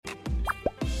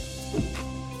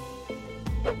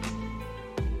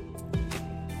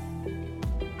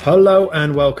Hello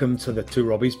and welcome to the Two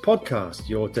Robbies podcast,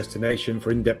 your destination for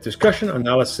in-depth discussion and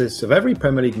analysis of every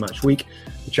Premier League match week,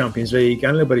 the Champions League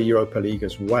and a little bit of Europa League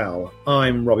as well.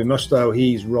 I'm Robbie Mustoe,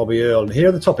 he's Robbie Earle, and here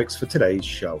are the topics for today's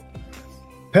show.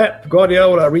 Pep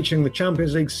Guardiola reaching the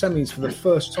Champions League semis for the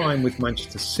first time with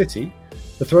Manchester City,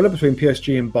 the thriller between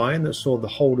PSG and Bayern that saw the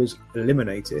holders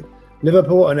eliminated,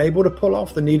 Liverpool unable to pull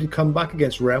off the needed comeback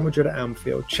against Real Madrid at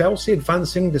Anfield, Chelsea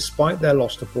advancing despite their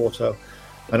loss to Porto,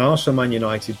 and also Man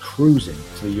United cruising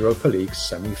to the Europa League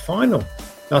semi-final.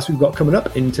 That's what we've got coming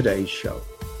up in today's show.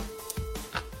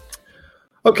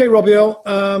 Okay, Robbie,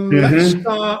 let's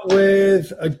start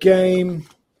with a game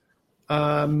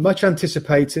much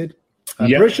anticipated.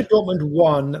 Borussia Dortmund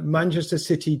 1, Manchester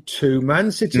City 2. Man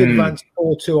City advanced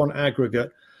 4-2 on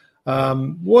aggregate.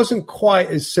 Wasn't quite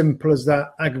as simple as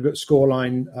that aggregate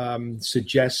scoreline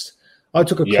suggests. I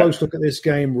took a close look at this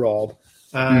game, Rob,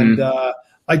 and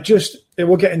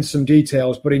we'll get into some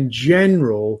details, but in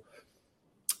general,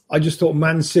 I just thought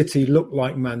Man City looked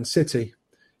like Man City.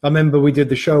 I remember we did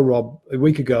the show, Rob, a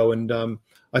week ago, and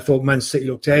I thought Man City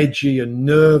looked edgy and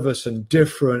nervous and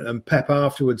different, and Pep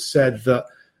afterwards said that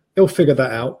he'll figure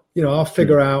that out. You know, I'll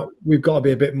figure out we've got to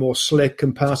be a bit more slick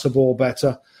and pass the ball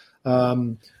better.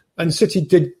 And City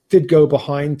did go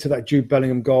behind to that Jude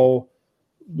Bellingham goal,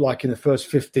 like in the first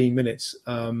 15 minutes.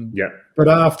 But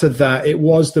after that, it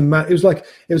was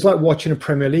like watching a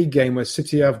Premier League game where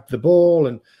City have the ball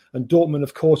and Dortmund,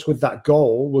 of course, with that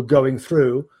goal, were going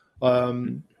through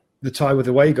the tie with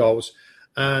away goals.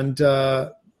 And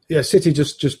City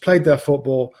just played their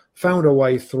football, found a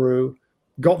way through,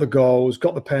 got the goals,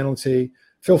 got the penalty.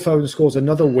 Phil Foden scores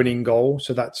another winning goal.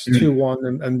 So that's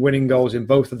 2-1 and winning goals in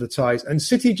both of the ties. And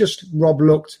City just, Rob,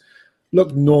 looked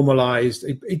normalised.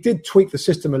 It did tweak the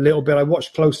system a little bit. I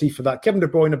watched closely for that. Kevin De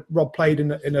Bruyne, Rob, played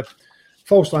in a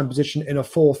false line position in a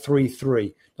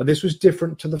 4-3-3. Now, this was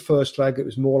different to the first leg. It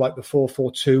was more like the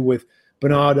 4-4-2 with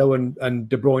Bernardo and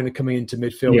De Bruyne coming into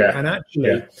midfield. Yeah. And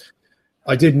actually,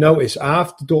 I did notice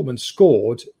after Dortmund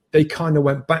scored, they kind of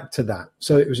went back to that.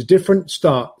 So it was a different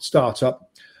start-up.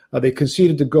 They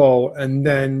conceded the goal, and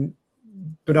then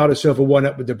Bernardo Silva won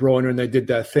up with De Bruyne, and they did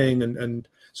their thing. And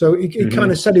so he kind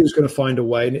of said he was going to find a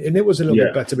way, and it was a little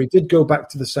bit better. But he did go back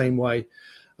to the same way.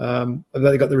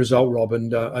 They got the result, Rob,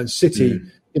 and City,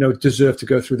 deserved to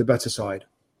go through the better side.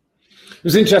 It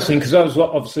was interesting because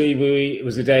it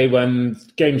was a day when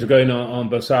games were going on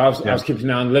both sides. I was keeping an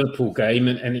eye on the Liverpool game,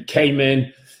 and it came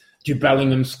in. Jude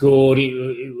Bellingham scored.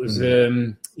 It was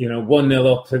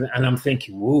 1-0 up, and I'm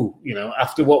thinking,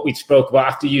 after what we spoke about,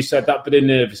 after you said that bit of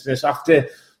nervousness, after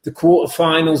the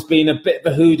quarterfinals being a bit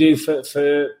of a hoodoo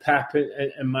for Pep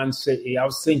and Man City, I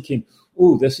was thinking,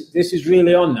 this is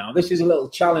really on now. This is a little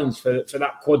challenge for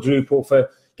that quadruple for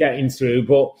getting through.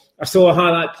 But I saw a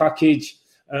highlight package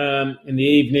in the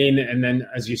evening, and then,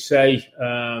 as you say,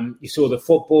 you saw the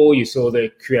football, you saw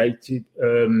the creative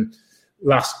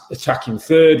last attacking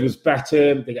third was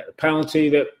better. They get the penalty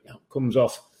that comes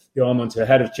off the arm onto the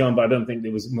head of John, but I don't think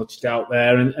there was much doubt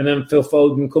there. And then Phil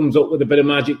Foden comes up with a bit of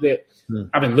magic that,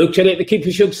 having looked at it, the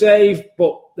keeper should save.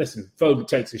 But listen, Foden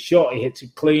takes a shot, he hits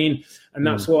it clean, and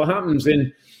that's what happens.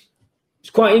 And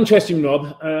it's quite interesting,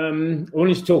 Rob. I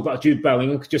wanted to talk about Jude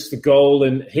Bellingham, just the goal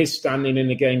and his standing in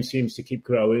the game seems to keep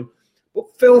growing. But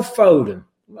Phil Foden,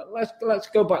 let's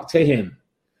go back to him.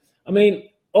 I mean,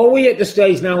 are we at the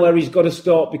stage now where he's got to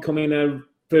start becoming a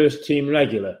first-team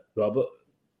regular, Robert?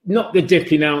 Not the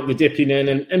dipping out, the dipping in,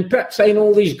 and Pep saying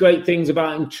all these great things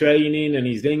about him training and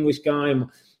he's the English guy.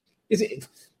 Is it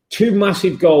two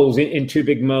massive goals in two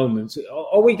big moments?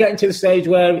 Are we getting to the stage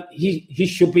where he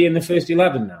should be in the first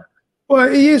 11 now?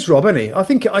 Well, he is, Rob, isn't he? I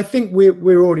think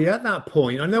we're already at that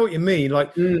point. I know what you mean.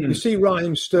 Like you see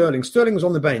Raheem Sterling. Sterling was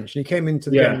on the bench and he came into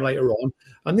the game later on.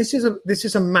 And this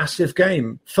is a massive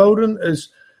game. Foden has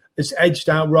edged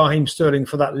out Raheem Sterling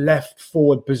for that left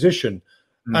forward position.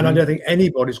 And I don't think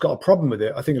anybody's got a problem with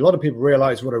it. I think a lot of people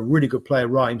realise what a really good player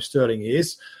Raheem Sterling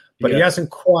is, but he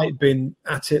hasn't quite been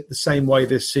at it the same way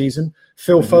this season.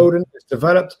 Phil Foden has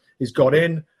developed, he's got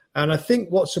in, and I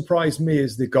think what surprised me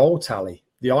is the goal tally,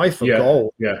 the eye for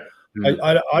goal.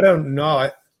 I don't know.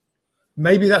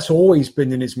 Maybe that's always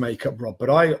been in his makeup, Rob,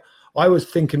 but I was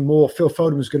thinking more Phil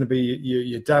Foden was going to be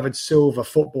your David Silva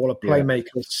footballer,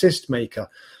 playmaker, assist maker.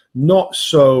 Not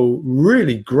so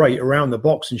really great around the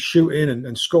box and shooting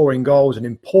and scoring goals and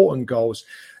important goals.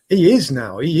 He is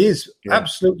now. He is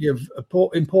absolutely an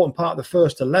important part of the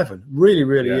first 11. Really,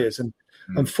 really is. And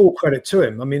full credit to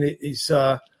him. I mean, he's.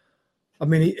 I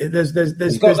mean, he's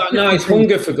got that nice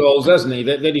hunger for goals, hasn't he?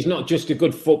 That he's not just a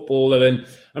good footballer. And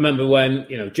I remember when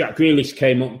Jack Grealish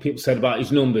came up and people said about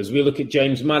his numbers. We look at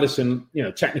James Maddison,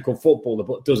 technical footballer,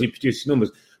 but does he produce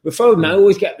numbers? With Foden, I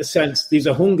always get the sense there's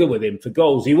a hunger with him for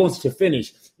goals. He wants to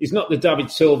finish. He's not the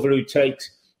David Silva who takes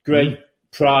great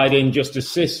pride in just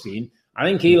assisting. I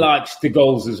think he likes the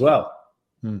goals as well.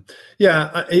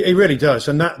 Yeah, he really does.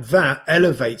 And that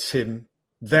elevates him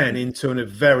then into a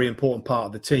very important part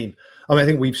of the team. I mean, I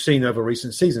think we've seen over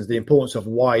recent seasons the importance of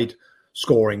wide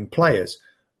scoring players.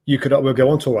 We'll go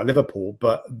on to talk about Liverpool,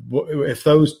 but if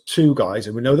those two guys,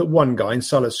 and we know that one guy in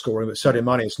Salah's scoring, but Sadio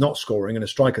Mane is not scoring, and a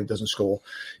striker that doesn't score,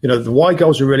 the wide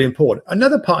goals are really important.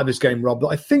 Another part of his game, Rob, that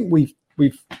I think we've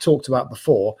talked about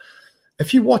before.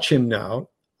 If you watch him now,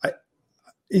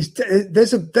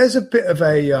 there's a bit of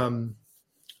a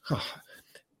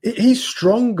he's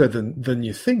stronger than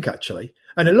you think, actually.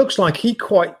 And it looks like he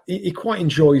quite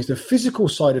enjoys the physical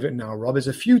side of it now, Rob. There's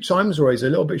a few times where he's a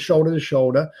little bit shoulder to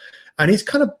shoulder, and he's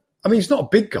kind of, he's not a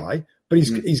big guy, but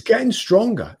he's getting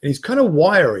stronger, and he's kind of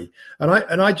wiry.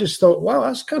 And I just thought, wow,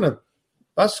 that's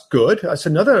good. That's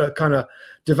another kind of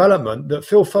development that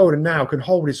Phil Foden now can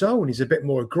hold his own. He's a bit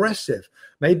more aggressive.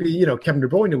 Maybe, Kevin De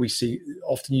Bruyne, we see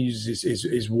often uses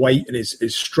his weight and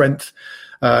his strength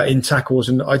in tackles.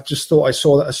 And I just thought I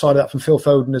saw that a side of that from Phil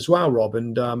Foden as well, Rob.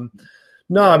 And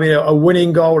no, I mean, a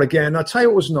winning goal again. I'll tell you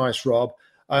what was nice, Rob.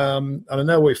 And I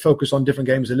know we focus on different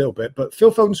games a little bit, but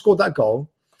Phil Foden scored that goal.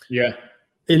 Yeah.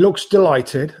 He looks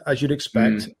delighted, as you'd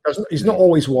expect. He's not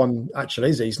always one, actually,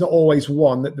 is he? He's not always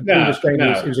one. That the previous game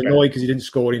he was annoyed because he didn't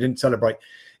score and he didn't celebrate.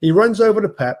 He runs over to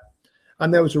Pep,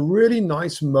 and there was a really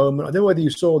nice moment. I don't know whether you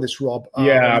saw this, Rob.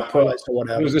 Highlights or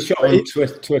whatever. There was a shot on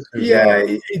Twitter. Yeah,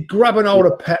 he grabbed an hold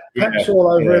of Pep. Pep's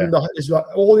all over him. There's like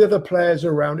all the other players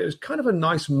around. It was kind of a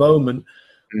nice moment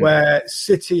where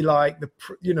City,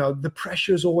 the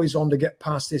pressure is always on to get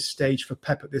past this stage for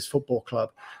Pep at this football club.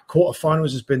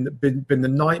 Quarterfinals has been the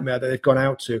nightmare that they've gone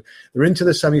out to. They're into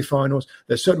the semi-finals.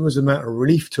 There certainly was a amount of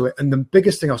relief to it. And the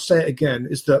biggest thing, I'll say it again,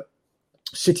 is that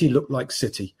City look like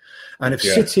City. And if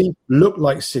City look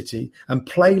like City and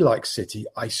play like City,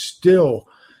 I still,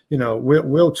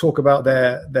 we'll talk about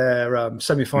their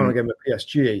semi-final game with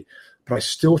PSG, but I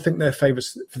still think they're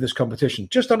favourites for this competition.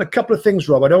 Just on a couple of things,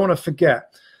 Rob, I don't want to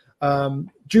forget.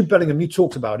 Jude Bellingham, you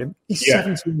talked about him. He's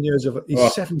 17 years of age.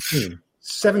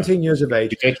 17 years of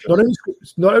age.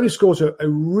 Not only scores a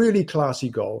really classy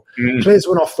goal, clears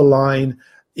one off the line.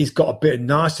 He's got a bit of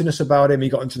nastiness about him. He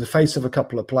got into the face of a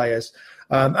couple of players.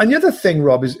 And the other thing,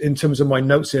 Rob, is in terms of my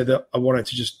notes here that I wanted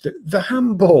to just the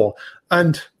handball.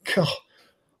 And God,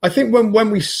 I think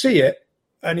when we see it,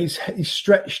 and he's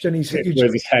stretched and he's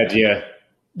with his head,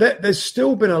 there's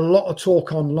still been a lot of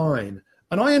talk online,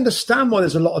 and I understand why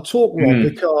there's a lot of talk, Rob,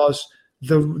 because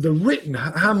the written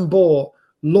handball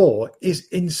law is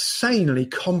insanely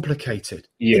complicated.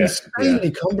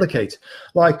 Complicated.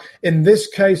 Like in this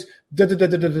case,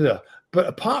 But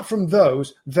apart from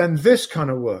those, then this kind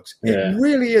of works. It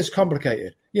really is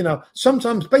complicated.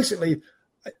 Sometimes basically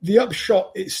the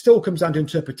upshot, it still comes down to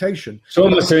interpretation. It's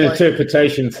almost an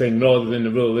interpretation thing rather than the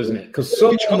rule, isn't it? Because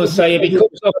some will say if it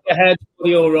comes off the head or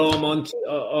your arm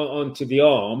onto the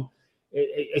arm,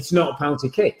 it's not a penalty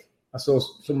kick. I saw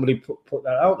somebody put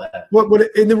that out there. Well,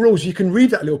 in the rules, you can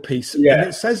read that little piece, and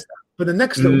it says that. But the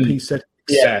next little piece said,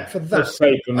 except for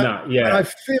that. And I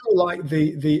feel like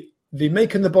the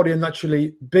making the body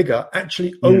unnaturally bigger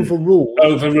actually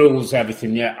overrules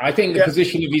everything. Yeah, I think the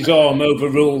position of his arm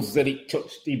overrules that he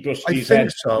brushed his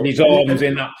head. So. And his arm's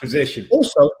in that position.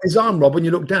 Also, his arm, Rob, when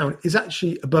you look down, is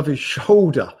actually above his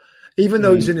shoulder, even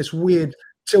though he's in this weird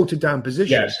tilted down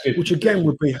position, which again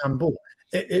would be handball.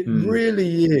 It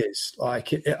really is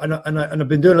like, and I've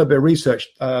been doing a little bit of research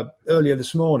earlier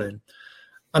this morning,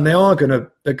 and they're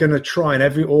gonna try,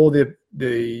 and all the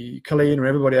Colleen and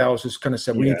everybody else has kind of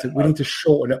said we need to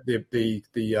shorten up the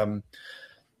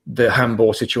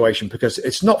handball situation because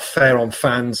it's not fair on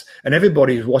fans and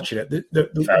everybody who's watching it.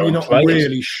 We're not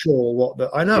really sure what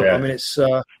I know. I mean, it's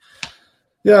but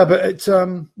it's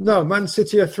no, Man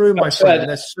City are through, my friend.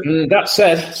 That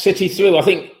said, City through. I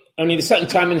think only the second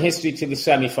time in history to the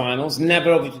semi-finals.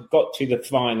 Never got to the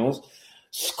finals. A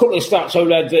couple of stats I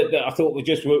read that I thought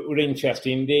were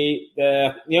interesting.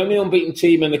 The only unbeaten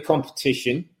team in the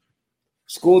competition,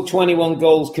 scored 21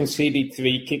 goals, conceded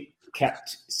 3,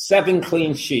 kept 7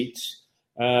 clean sheets,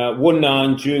 won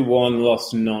 9, drew 1,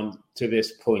 lost none to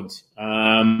this point.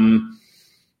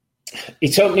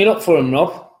 It's opening up for them,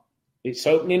 Rob. It's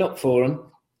opening up for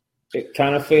them. It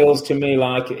kind of feels to me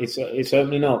like it's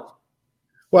opening up.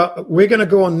 Well, we're going to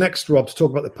go on next, Rob, to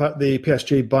talk about the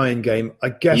PSG Bayern game. I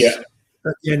guess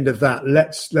at the end of that,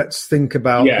 let's think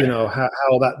about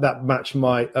how that match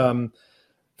might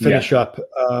finish up.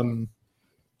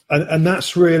 And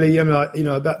that's really,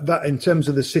 that in terms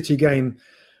of the City game,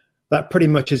 that pretty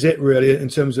much is it, really, in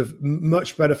terms of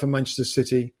much better for Manchester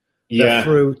City. They're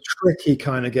through tricky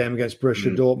kind of game against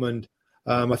Borussia Dortmund.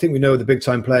 I think we know who the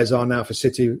big-time players are now for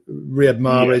City. Riyad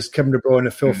Mahrez, Kevin De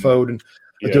Bruyne, Phil Foden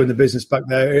are doing the business back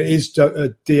there. It is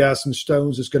Diaz and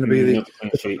Stones is going to be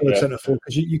the centre forward.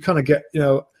 Because you kind of get,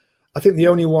 I think the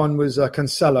only one was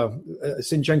Cancelo.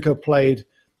 Zinchenko played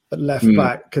at left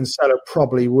back. Cancelo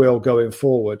probably will going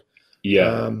forward.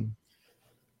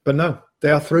 But no,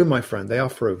 they are through, my friend. They are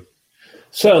through.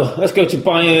 So let's go to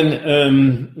Bayern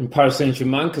and Paris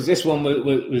Saint-Germain, because this one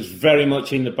was very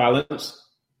much in the balance.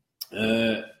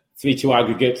 3-2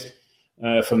 aggregate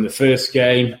from the first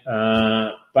game.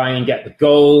 Bayern get the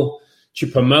goal.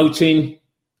 Choupo-Moting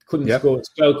couldn't score at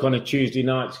Stoke on a Tuesday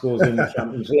night, scores in the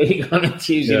Champions League on a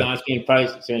Tuesday night against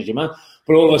Paris Saint-Germain.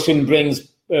 But all of a sudden brings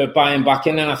Bayern back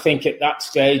in. And I think at that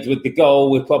stage with the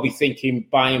goal, we're probably thinking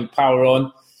Bayern power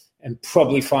on and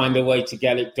probably find a way to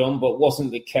get it done, but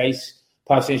wasn't the case.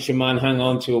 Paris Saint-Germain hang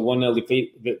on to a 1-0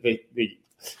 defeat. The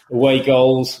away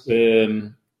goals,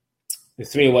 the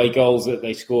 3 away goals that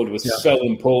they scored was so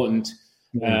important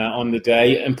on the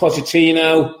day. And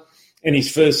Pochettino, in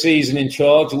his first season in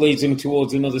charge, leads him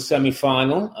towards another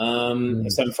semi-final. A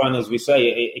semi-final, as we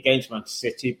say, against Manchester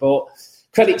City. But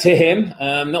credit to him.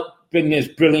 Not been as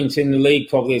brilliant in the league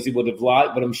probably as he would have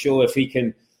liked, but I'm sure if he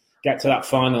can get to that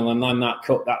final and land that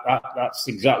cup, that's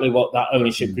exactly what that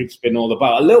ownership group's been all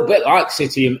about. A little bit like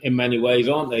City in many ways,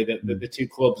 aren't they? The two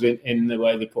clubs in the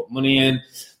way they put money in,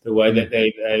 the way that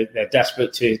they're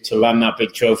desperate to land that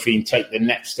big trophy and take the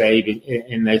next step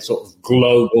in their sort of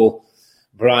global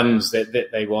brands that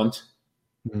they want.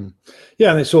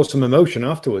 Yeah, and they saw some emotion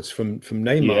afterwards from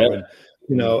Neymar.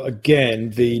 And,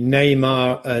 again, the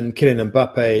Neymar and Kylian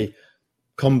Mbappe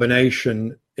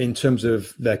combination in terms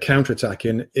of their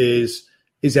counter-attacking is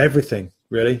everything,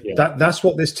 really. That's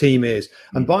what this team is.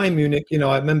 And Bayern Munich,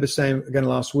 I remember saying again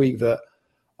last week that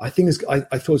I thought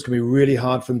it was going to be really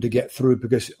hard for them to get through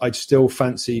because I'd still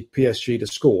fancy PSG to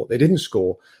score. They didn't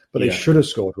score, but they should have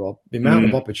scored, Rob. The amount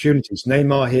of opportunities.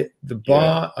 Neymar hit the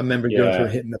bar. I remember going through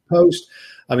hitting the post.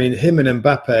 I mean, him and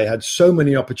Mbappe had so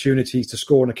many opportunities to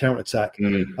score on a counter-attack.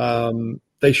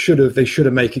 They should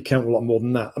have made it count a lot more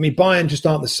than that. I mean, Bayern just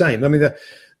aren't the same. I mean,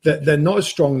 they're not as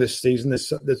strong this season.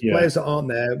 There's players that aren't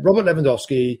there. Robert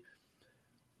Lewandowski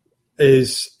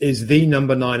is the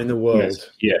number 9 in the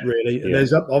world, really. And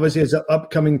there's obviously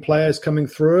upcoming players coming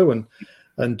through,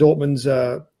 and Dortmund's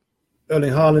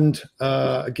Erling Haaland.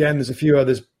 Again, there's a few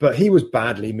others, but he was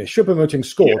badly missed. Choupo-Moting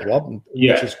scored, Rob,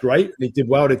 which is great. He did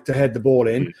well to head the ball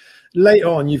in. Later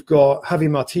on, you've got Javi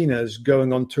Martinez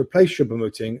going on to replace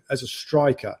Choupo-Moting as a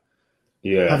striker.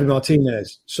 Javi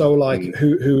Martinez. So,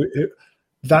 who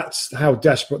that's how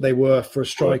desperate they were for a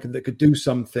striker that could do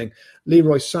something.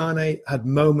 Leroy Sané had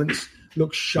moments,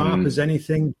 looked sharp as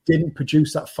anything, didn't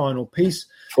produce that final piece.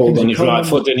 Foot on his right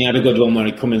foot, and he had a good one where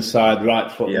he come inside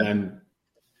right foot and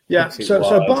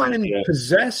So Bayern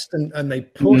possessed and they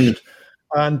pushed,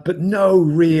 but no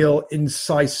real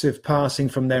incisive passing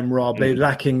from them, Rob. They're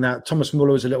lacking that. Thomas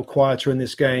Muller was a little quieter in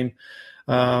this game.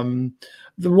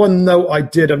 The one note I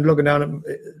did, I'm looking down at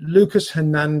Lucas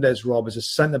Hernandez, Rob, as a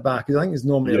centre-back. I think he's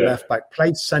normally a left-back.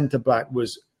 Played centre-back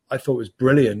I thought was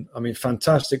brilliant. I mean,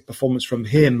 fantastic performance from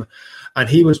him. And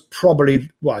he was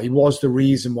he was the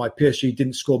reason why PSG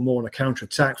didn't score more on a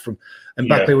counter-attack from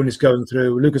Mbappe when he's going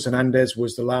through. Lucas Hernandez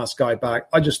was the last guy back.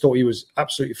 I just thought he was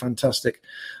absolutely fantastic.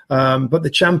 But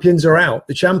the champions are out.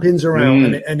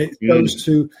 And it goes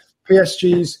to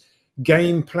PSG's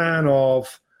game plan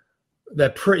of they're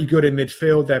pretty good in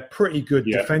midfield. They're pretty good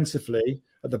defensively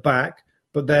at the back,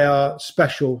 but they are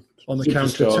special on the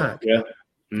counter-attack.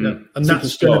 And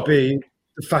that's going to be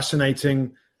the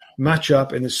fascinating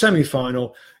matchup in the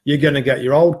semi-final. You're going to get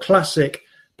your old classic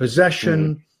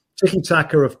possession,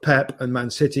 tiki-taka of Pep and Man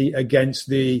City against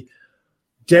the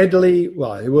deadly,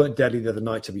 they weren't deadly the other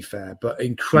night to be fair, but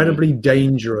incredibly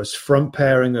dangerous front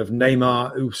pairing of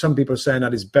Neymar, who some people are saying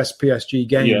had his best PSG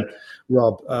game,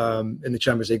 Rob, in the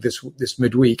Champions League this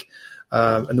midweek.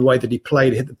 And the way that he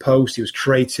played, hit the post, he was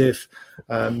creative.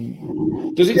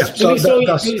 Does it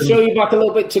show you back a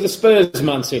little bit to the Spurs,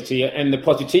 Man City, and the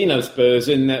Pochettino Spurs,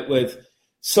 in that with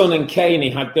Son and Kane, he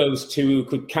had those two who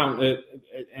could counter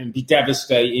and be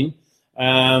devastating.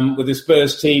 With the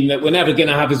Spurs team that we're never going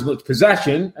to have as much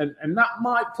possession, and that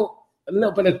might put a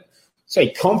little bit of,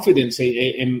 confidence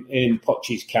in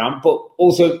Poch's camp, but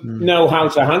also know how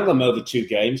to handle them over 2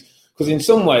 games. because in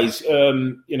some ways,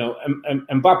 Mbappe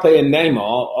and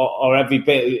Neymar are every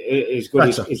bit as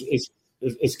good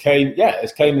as Kane. Yeah,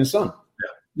 as Kane and Son.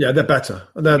 Yeah, they're better.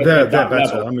 They're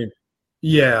better. Level.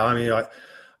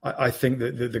 I think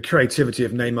that the creativity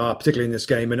of Neymar, particularly in this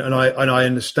game, and I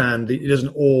understand that he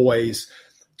doesn't always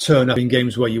turn up in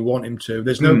games where you want him to.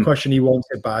 There's no question he wants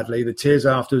it badly. The tears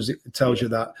afterwards, it tells you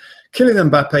that. Kylian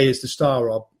Mbappe is the star,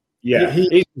 Rob. Yeah,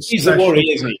 he's the worry,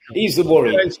 isn't he? He's the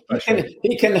worry.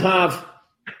 He can have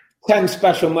 10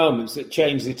 special moments that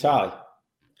change the tie.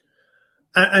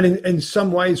 And in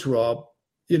some ways, Rob,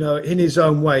 in his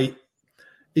own way,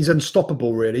 he's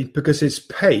unstoppable, really, because his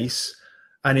pace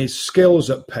and his skills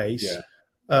at pace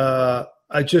are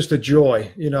just a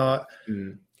joy.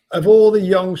 Of all the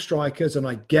young strikers, and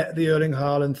I get the Erling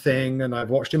Haaland thing, and I've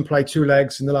watched him play 2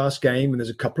 legs in the last game, and there's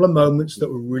a couple of moments that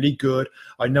were really good.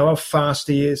 I know how fast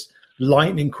he is,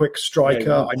 lightning quick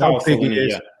striker. I know how big he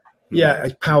is. Yeah,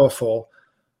 he's powerful.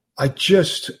 I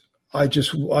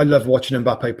love watching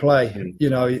Mbappe play.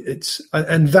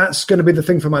 And that's going to be the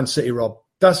thing for Man City, Rob.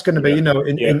 That's going to be,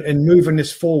 in moving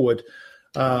this forward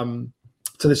to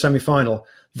the semi-final.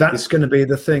 That's going to be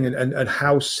the thing, and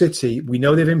how City, we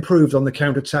know they've improved on the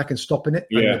counter-attack and stopping it,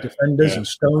 and the defenders and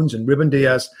Stones and Ruben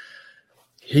Diaz.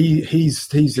 He's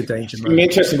the danger man. I'm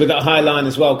interested with that high line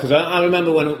as well, because I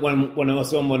remember when I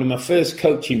was on one of my first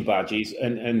coaching badges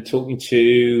and talking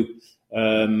to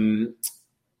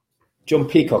John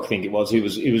Peacock, I think it was. He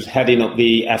was heading up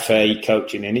the FA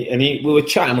coaching, and we were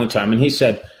chatting one time, and he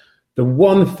said the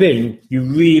one thing you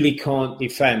really can't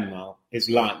defend well is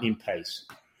lightning pace.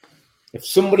 If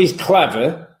somebody's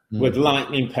clever with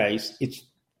lightning pace, it's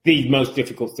the most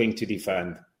difficult thing to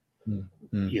defend.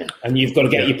 Yeah, and you've got to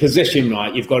get your position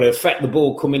right. You've got to affect the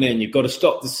ball coming in. You've got to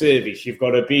stop the service. You've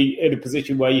got to be in a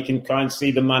position where you can try and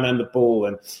see the man and the ball.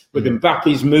 And with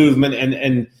Mbappe's movement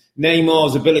and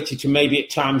Neymar's ability to maybe at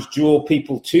times draw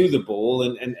people to the ball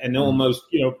and almost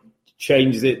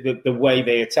change the way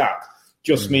they attack,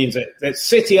 just means that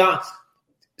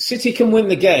City can win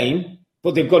the game.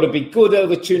 But they've got to be good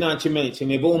over 290 minutes, and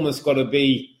they've almost got to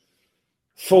be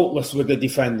faultless with the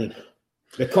defending.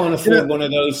 They can't afford one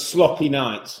of those sloppy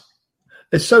nights.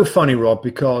 It's so funny, Rob,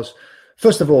 because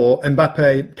first of all,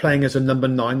 Mbappe playing as a number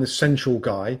 9, the central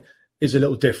guy, is a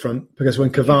little different, because when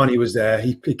Cavani was there,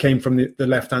 he came from the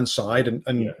left-hand side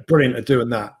and brilliant at doing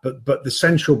that. But the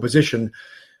central position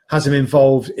has him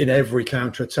involved in every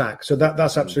counter-attack. So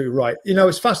that's absolutely right.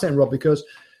 It's fascinating, Rob, because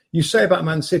you say about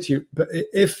Man City, but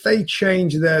if they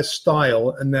change their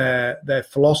style and their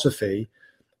philosophy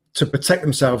to protect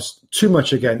themselves too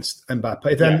much against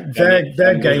Mbappe, then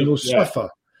their game will suffer.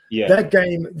 Yeah. Their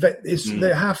game,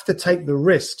 they have to take the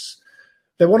risks.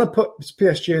 They want to put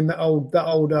PSG in that old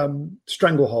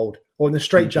stranglehold or in the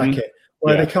straitjacket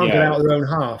where they can't get out of their own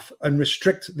half and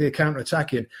restrict the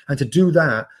counter-attacking. And to do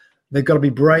that, they've got to be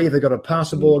brave. They've got to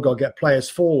pass the ball. Got to get players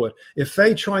forward. If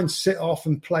they try and sit off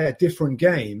and play a different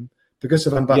game because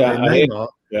of Mbappe and Neymar,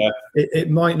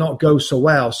 it might not go so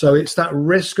well. So it's that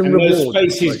risk and reward.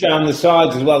 Those spaces down the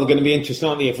sides as well are going to be interesting,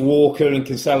 aren't they? If Walker and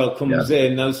Cancelo comes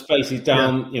in, those spaces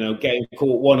down, getting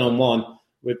caught one-on-one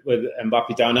with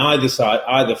Mbappe down either side,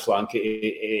 either flank,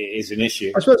 is an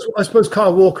issue. I suppose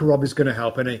Kyle Walker, Rob, is going to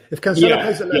help, isn't he? If Cancelo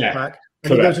plays at left back,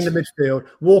 and he goes into midfield,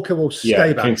 Walker will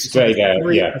stay back. Stay there.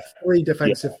 A 3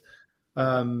 defensive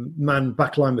man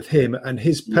backline with him, and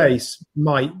his pace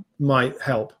might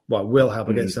help. Well, will help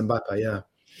against Mbappe. Yeah.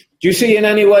 Do you see in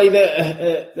any way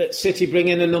that City bring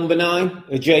in a number 9,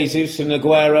 a Jesus and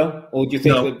Aguero, or do you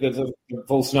think that the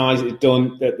false 9 is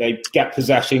done, that they get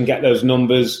possession, get those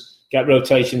numbers, get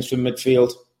rotations from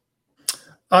midfield?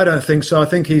 I don't think so. I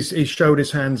think he's showed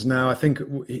his hands now. I think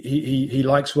he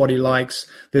likes what he likes.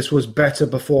 This was better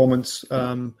performance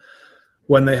when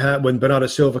Bernardo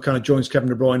Silva kind of joins Kevin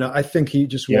De Bruyne. I think he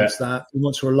just wants that. He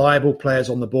wants reliable players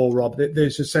on the ball, Rob.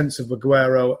 There's a sense of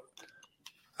Aguero,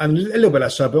 and a little bit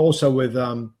less so, but also with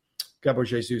Gabriel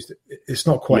Jesus, it's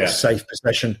not quite a safe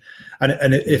possession.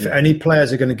 And if any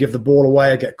players are going to give the ball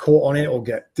away or get caught on it or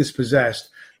get dispossessed,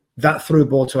 that through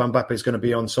ball to Mbappe is going to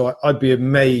be on. So I'd be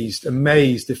amazed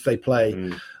if they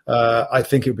play. I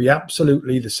think it would be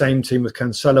absolutely the same team with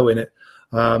Cancelo in it.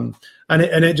 And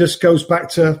it just goes back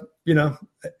to,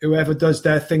 whoever does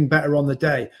their thing better on the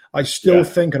day. I still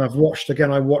think, and I watched the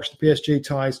PSG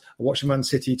ties, I watched the Man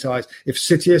City ties. If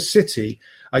City is City,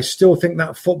 I still think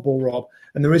that football, Rob,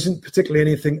 and there isn't particularly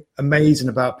anything amazing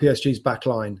about PSG's back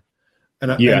line.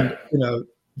 And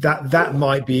that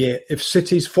might be it. If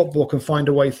City's football can find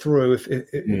a way through,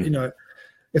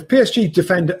 if PSG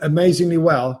defend amazingly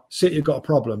well, City have got a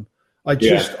problem. I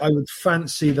would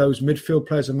fancy those midfield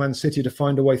players of Man City to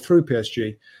find a way through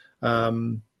PSG.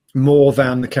 more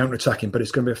than the counter-attacking. But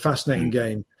it's going to be a fascinating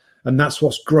game. And that's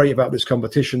what's great about this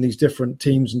competition, these different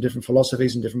teams and different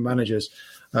philosophies and different managers.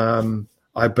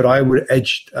 But I would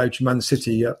edge Man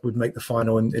City would make the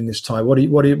final in this tie.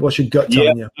 What's your gut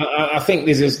telling you? I think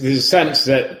there's a sense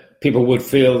that people would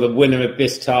feel the winner of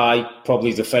this tie probably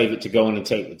is the favourite to go on and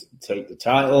take the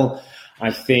title.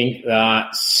 I think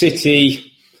that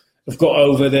City have got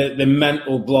over the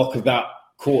mental block of that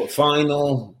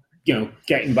quarter-final.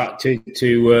 Getting back to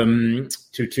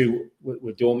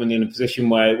with Dortmund in a position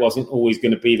where it wasn't always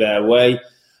going to be their way.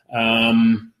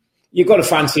 You've got to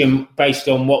fancy them based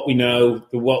on what we know,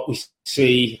 what we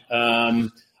see. I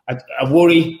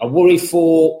worry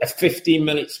for a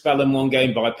 15-minute spell in one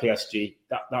game by PSG.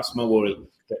 That's my worry.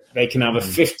 They can have a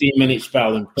 15-minute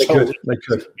spell and totally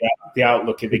the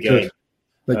outlook of the game.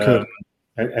 They could.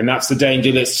 And that's the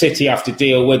danger that City have to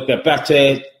deal with. They're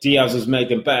better. Diaz has made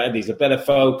them better. There's a better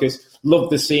focus. Love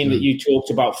the scene that you talked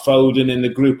about, Foden in the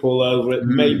group all over it.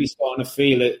 Maybe starting to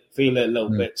feel it a little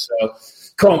bit. So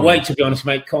can't wait, to be honest,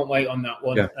 mate. Can't wait on that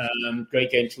one. Yeah.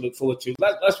 Great game to look forward to.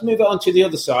 Let's move on to the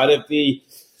other side of the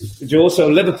draw. So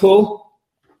Liverpool,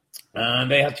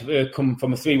 they had to come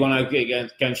from a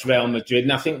 3-1 against Real Madrid.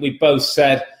 And I think we both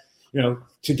said,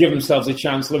 to give themselves a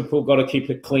chance, Liverpool got to keep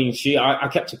a clean sheet. I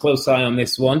kept a close eye on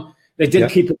this one. They did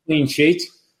keep a clean sheet.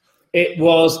 It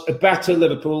was a better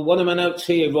Liverpool. One of my notes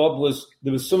here, Rob, was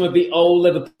there was some of the old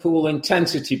Liverpool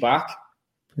intensity back.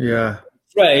 Yeah.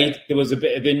 I'm afraid there was a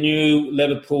bit of the new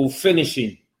Liverpool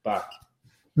finishing back.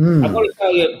 I've got to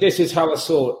tell you, this is how I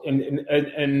saw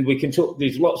it. And we can talk,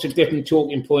 there's lots of different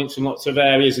talking points and lots of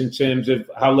areas in terms of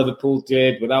how Liverpool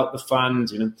did without the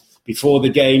fans, before the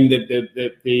game,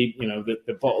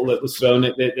 the bottle that was thrown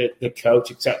at the coach,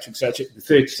 etc., the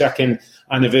 32nd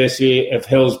anniversary of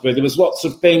Hillsborough. There was lots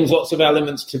of things, lots of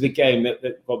elements to the game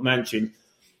that got mentioned.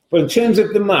 But in terms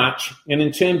of the match and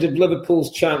in terms of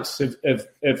Liverpool's chance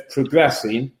of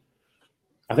progressing,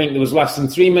 I think there was less than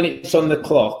 3 minutes on the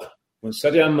clock when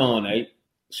Sadio Mane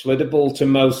slid a ball to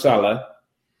Mo Salah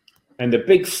and the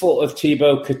big foot of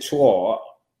Thibaut Courtois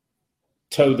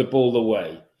towed the ball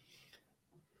away.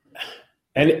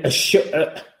 And I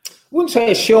wouldn't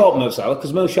say a short Mo Salah,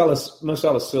 because Mo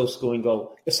Salah's still scoring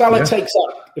goal. If Salah takes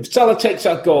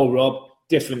that goal, Rob,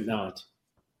 different night.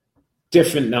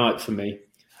 Different night for me.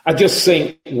 I just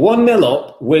think 1-0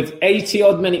 up with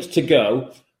 80-odd minutes to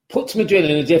go puts Madrid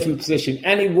in a different position.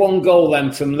 Any one goal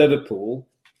then from Liverpool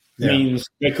means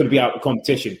they could be out of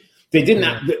competition. They didn't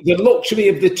have the luxury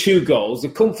of the 2 goals, the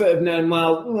comfort of knowing,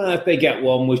 if they get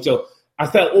one, we still. I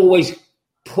felt always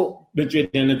put Madrid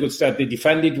in a good stead. They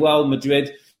defended well.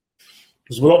 Madrid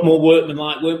was a lot more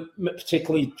workmanlike, weren't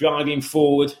particularly driving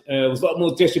forward. There was a lot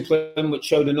more discipline, which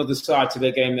showed another side to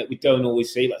their game that we don't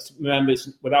always see. Let's remember, it's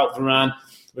without Varane,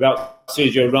 without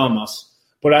Sergio Ramos.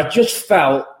 But I just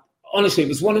felt, honestly, it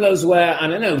was one of those where,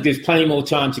 and I know there's plenty more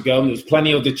time to go, and there's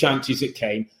plenty of the chances that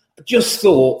came. I just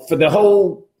thought, for the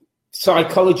whole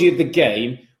psychology of the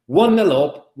game, 1-0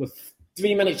 up with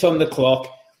 3 minutes on the clock,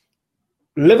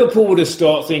 Liverpool would have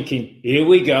started thinking, here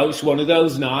we go, it's one of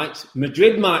those nights.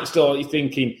 Madrid might start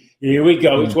thinking, here we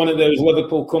go, it's one of those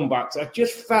Liverpool comebacks. I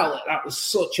just felt like that was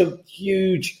such a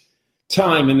huge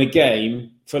time in the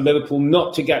game for Liverpool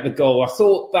not to get the goal. I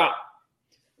thought that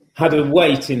had a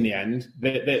weight in the end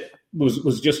that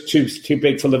was just too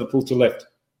big for Liverpool to lift.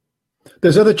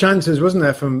 There's other chances, wasn't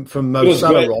there, from Mo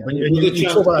Salah, Rob? And you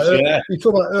talk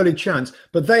about early chance,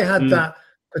 but they had that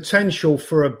potential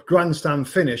for a grandstand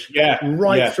finish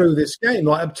through this game,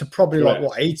 like up to probably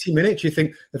 80 minutes. You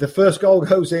think if the first goal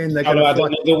goes in, they're going to another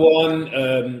one.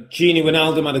 Gini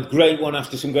Wijnaldum had a great one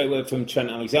after some great work from Trent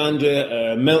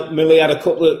Alexander. Millie had a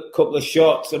couple of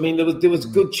shots. I mean, there was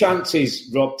good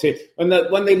chances, Rob. When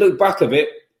they look back of it,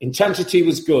 intensity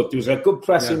was good. There was a good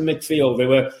press in midfield. They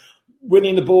were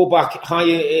winning the ball back higher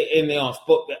in the off,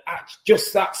 but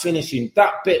just that finishing,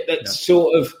 that bit that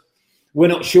sort of we're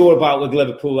not sure about with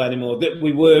Liverpool anymore, that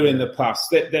we were in the past.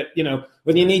 That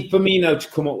when you need Firmino to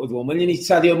come up with one, when you need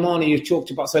Sadio Mane, you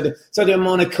talked about Sadio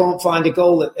Mane can't find a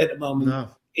goal at the moment. No.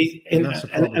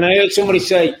 And I heard somebody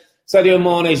say Sadio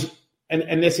Mane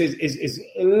and this is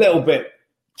a little bit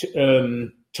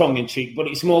tongue-in-cheek, but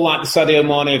it's more like the Sadio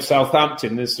Mane of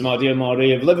Southampton than Sadio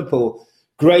Mane of Liverpool.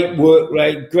 Great work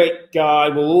rate, great guy,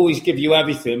 will always give you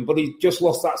everything, but he just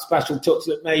lost that special touch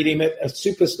that made him a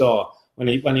superstar when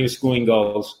he was scoring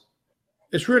goals.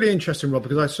 It's really interesting, Rob,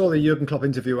 because I saw the Jurgen Klopp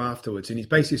interview afterwards, and he's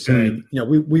basically saying,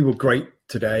 we were great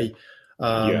today.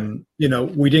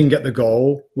 We didn't get the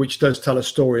goal, which does tell a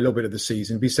story a little bit of the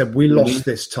season. But he said we lost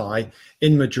this tie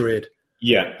in Madrid.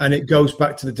 Yeah. And it goes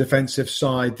back to the defensive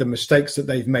side, the mistakes that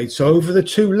they've made. So over the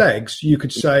two legs, you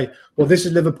could say, well, this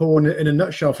is Liverpool in a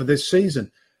nutshell for this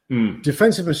season.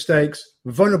 Defensive mistakes,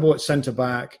 vulnerable at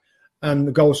centre-back, and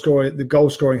the goal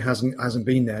scoring hasn't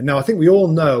been there. Now, I think we all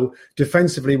know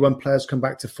defensively when players come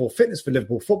back to full fitness for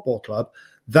Liverpool Football Club,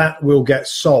 that will get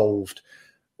solved.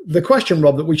 The question,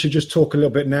 Rob, that we should just talk a little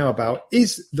bit now about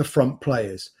is the front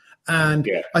players. And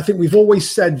I think we've always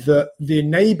said that the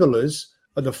enablers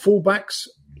are the fullbacks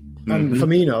and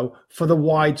Firmino for the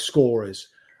wide scorers.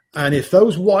 And if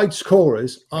those wide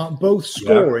scorers aren't both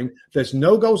scoring, there's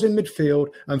no goals in midfield,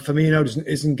 and Firmino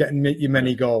isn't getting you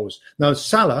many goals. Now,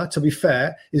 Salah, to be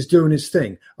fair, is doing his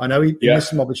thing. I know he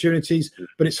missed some opportunities,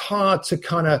 but it's hard to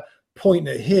kind of point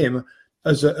at him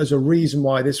as a reason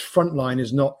why this front line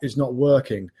is not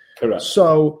working. Correct.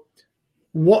 So,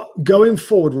 what going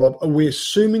forward, Rob? Are we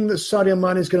assuming that Sadio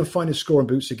Mane is going to find his scoring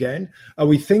boots again? Are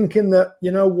we thinking that,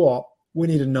 you know what? We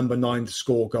need a number 9 to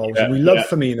score goals. We love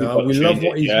Firmino. We love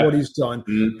what he's done.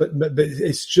 But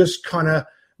it's just kind of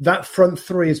that front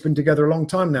three has been together a long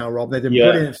time now, Rob. They've done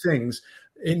brilliant things.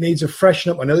 It needs a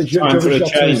freshen up. I know that Jurgen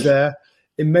Klopp is there.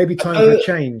 It may be time for a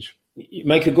change. You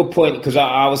make a good point because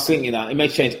I was thinking that it may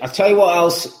change. I'll tell you what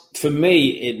else for me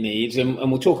it needs, and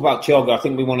we'll talk about Thiago. I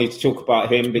think we wanted to talk about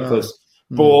him because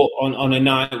on a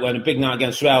night when a big night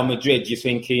against Real Madrid, you're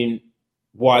thinking,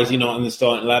 why is he not in the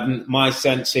starting 11? My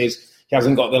sense is he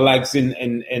hasn't got the legs and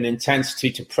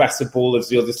intensity to press the ball as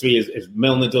the other three, as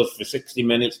Milner does for 60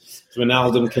 minutes, as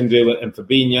Ronaldo can do it, and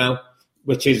Fabinho,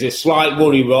 which is a slight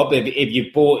worry, Rob, if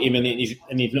you've bought him and he's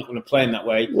not going to play in that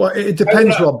way. Well, it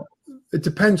depends, Rob. It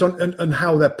depends on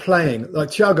how they're playing. Like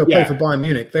Thiago played for Bayern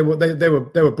Munich, they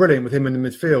were brilliant with him in the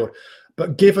midfield.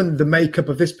 But given the makeup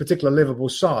of this particular Liverpool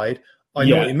side, I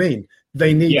know what you mean.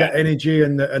 They need that energy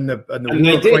and the and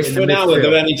they did for an hour.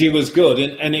 Their energy was good,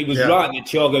 and it was right that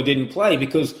Thiago didn't play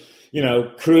because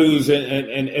Kroos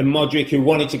and Modric, who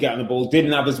wanted to get on the ball,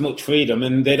 didn't have as much freedom,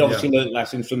 and they'd obviously learnt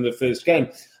lessons from the first game.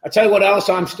 I tell you what else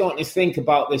I'm starting to think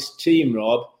about this team,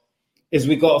 Rob, is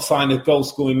we've got to find a goal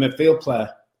scoring midfield player.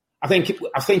 I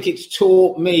think it's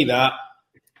taught me that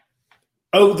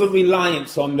over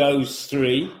reliance on those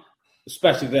three,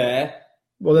 especially there.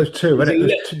 Well, there's two.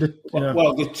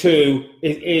 The two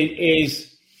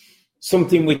is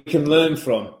something we can learn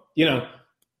from. Bruno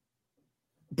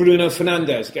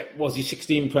Fernandes was he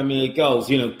 16 Premier League goals?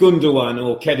 Gundogan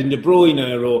or Kevin De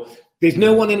Bruyne, or there's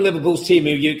no one in Liverpool's team who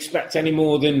you expect any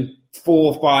more than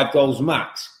 4 or 5 goals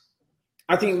max.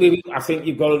 I think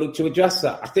you've got to look to address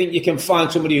that. I think you can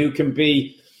find somebody who can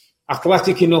be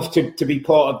athletic enough to be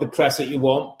part of the press that you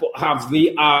want, but have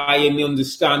the eye and the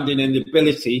understanding and the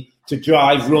ability to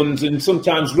drive runs and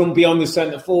sometimes run beyond the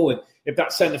centre forward. If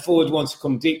that centre forward wants to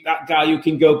come deep, that guy who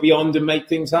can go beyond and make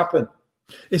things happen.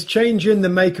 It's changing the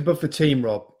makeup of the team,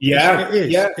 Rob. Yeah, it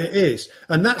is. It is.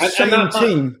 And that same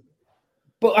team.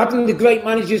 But haven't the great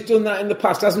managers done that in the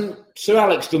past? Hasn't Sir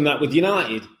Alex done that with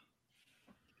United?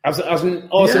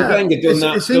 Hasn't Arsene Wenger done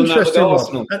that with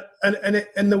Arsenal?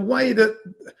 And the way that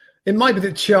it might be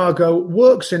that Thiago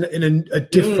works in a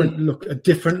different look, a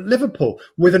different Liverpool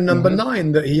with a number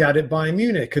 9 that he had at Bayern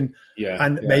Munich, and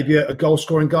maybe a goal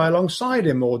scoring guy alongside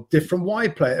him or different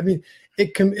wide player. I mean, he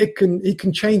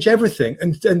can change everything,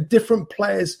 and different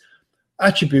players'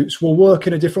 attributes will work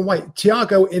in a different way.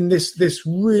 Thiago in this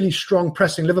really strong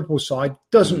pressing Liverpool side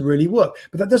doesn't really work,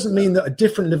 but that doesn't mean that a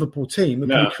different Liverpool team that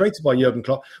can be created by Jurgen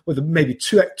Klopp with maybe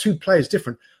two players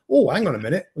different. Oh, hang on a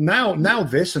minute. Now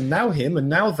this, and now him, and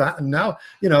now that, and now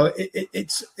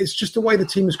it's just the way the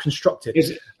team is constructed.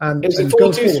 Is it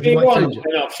 4-2-3-1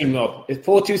 an option, Rob? Is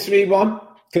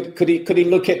 4-2-3-1? Could he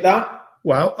look at that?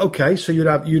 Well, okay. So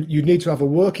you'd need to have a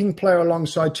working player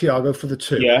alongside Thiago for the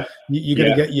 2. Yeah, you're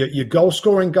going to get your goal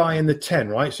scoring guy in the 10,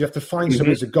 right? So you have to find somebody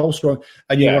who's a goal scoring,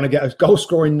 and you want to get a goal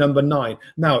scoring number 9.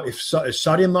 Now, if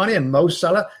Sadio Mane and Mo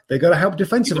Salah, they've got to help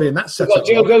defensively in that setup.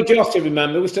 We've got Diogo Jota.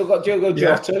 Remember, we've still got Diogo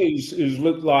Jota, who's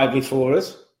looked lively for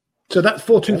us. So that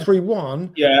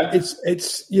 4-2-3-1,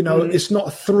 it's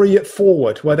not 3 at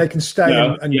forward where they can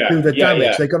stay and do their damage.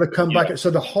 Yeah. They've got to come back.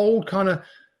 So the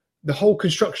whole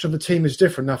construction of the team is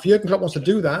different. Now, if Jurgen Klopp wants to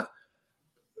do that,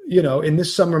 in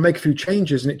this summer, make a few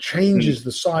changes, and it changes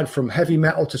the side from heavy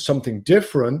metal to something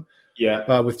different.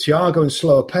 Yeah, with Thiago and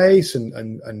slower pace and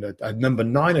a number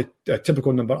 9, a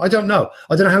typical number. I don't know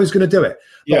how he's going to do it.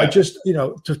 But I just, to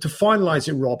finalise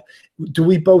it, Rob, do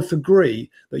we both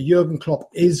agree that Jurgen Klopp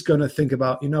is going to think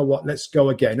about, let's go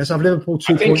again. Let's have Liverpool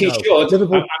 2.0. I think he should.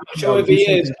 I'm not sure if he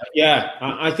is. Yeah,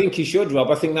 I think he should,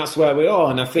 Rob. I think that's where we are.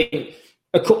 And I think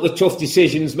a couple of tough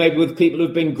decisions, maybe with people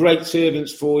who've been great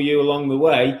servants for you along the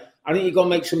way. I think you've got to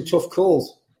make some tough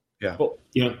calls. but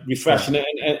refreshing it,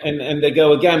 and they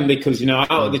go again because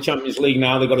out of the Champions League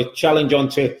now they've got a challenge on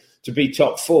to be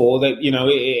top four. That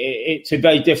it's a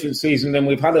very different season than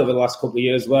we've had over the last couple of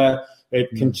years where they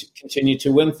continue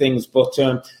to win things. But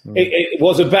it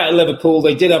was a better Liverpool.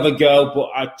 They did have a go, but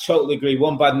I totally agree.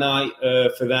 One bad night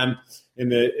for them in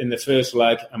the first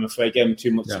leg. I'm afraid gave them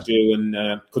too much to do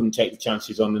and couldn't take the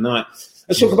chances on the night.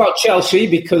 Let's talk about Chelsea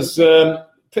because.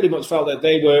 Pretty much felt that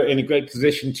they were in a great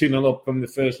position, 2-0 up from the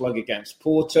first leg against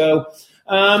Porto.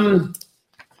 Not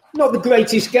the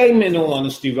greatest game, in all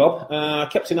honesty, Rob. I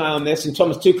kept an eye on this, and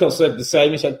Thomas Tuchel said the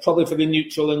same. He said probably for the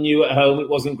neutral and you at home, it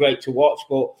wasn't great to watch,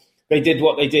 but they did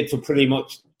what they did for pretty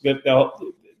much the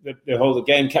whole of the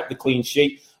game, kept the clean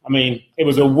sheet. I mean, it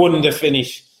was a wonder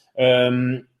finish.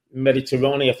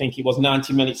 Mediterranean, I think it was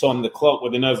 90 minutes on the clock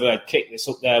with an overhead kick that's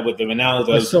up there with the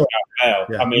Ronaldo.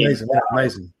 Amazing.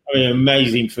 I mean,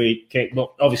 amazing free kick.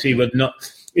 But obviously, with not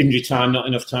injury time, not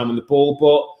enough time on the ball.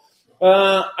 But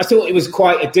I thought it was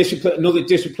quite another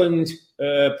disciplined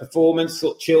performance.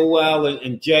 Thought Chilwell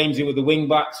and James, who were the wing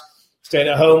backs, stayed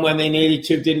at home when they needed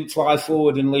to, didn't fly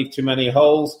forward and leave too many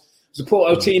holes. It was a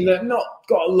Porto team that not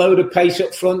got a load of pace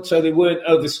up front, so they weren't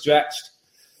overstretched.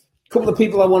 A couple of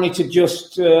people I wanted to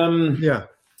just...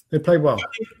 they played well.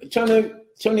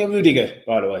 Tony Rudiger,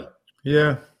 by the way.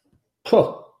 Yeah.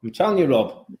 I'm telling you,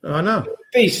 Rob. I know.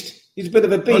 Beast. He's a bit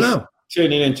of a beast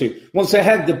turning into. Wants to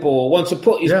head the ball, wants to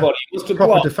put his body, wants to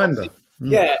proper block. Defender.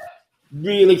 Yeah.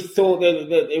 Really thought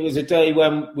that it was a day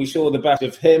when we saw the best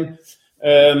of him.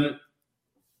 And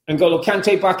got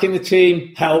Kante back in the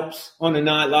team helps on a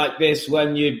night like this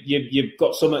when you've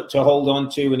got something to hold on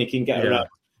to and he can get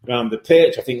around the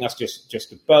pitch. I think that's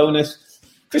just a bonus.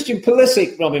 Christian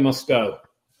Pulisic, Robbie Mustoe,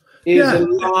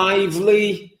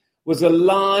 was a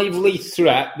lively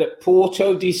threat that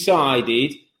Porto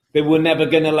decided they were never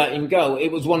going to let him go.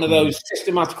 It was one of those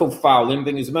systematical fouling. I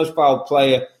think he's the most fouled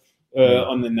player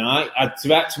on the night. Had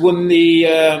threats, won the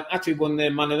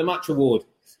Man of the Match award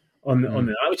on the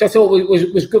night, which I thought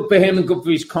was good for him and good for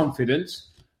his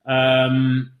confidence.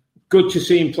 Good to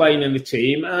see him playing in the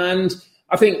team. And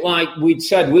I think, like we'd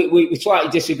said, we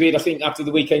slightly disagreed. I think after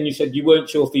the weekend you said you weren't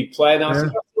sure if he'd play. And I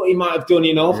thought he might have done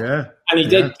enough. Yeah. And he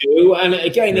did do. And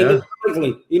again, he looked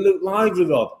lively. He looked lively,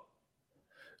 Rob.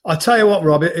 I'll tell you what,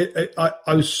 Rob,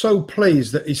 I was so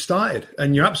pleased that he started.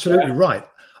 And you're absolutely right.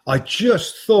 I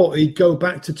just thought he'd go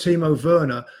back to Timo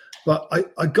Werner. But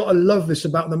I got to love this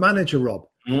about the manager, Rob.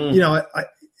 And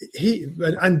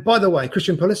by the way,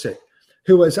 Christian Pulisic,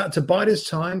 who has had to bide his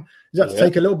time, he's had to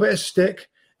take a little bit of stick,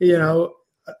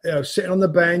 sitting on the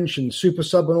bench and super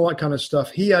sub and all that kind of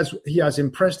stuff. He has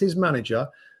impressed his manager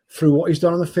through what he's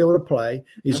done on the field of play.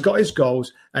 He's got his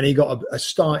goals and he got a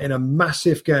start in a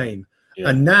massive game. Yeah.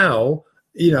 And now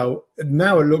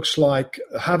it looks like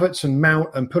Havertz and Mount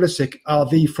and Pulisic are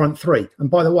the front three. And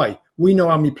by the way, we know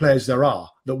how many players there are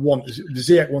that want.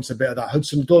 Ziyech wants a bit of that.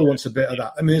 Hudson-Odoi wants a bit of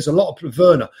that. I mean, there's a lot of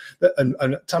Werner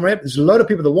and Tamara. There's a lot of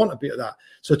people that want a bit of that.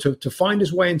 So to find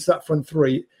his way into that front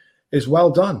three is well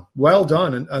done,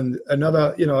 and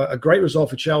another a great result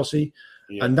for Chelsea.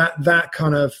 Yeah. And that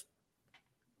kind of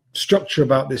structure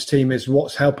about this team is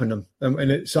what's helping them,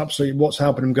 and it's absolutely what's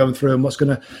helping them going through, and what's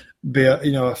going to be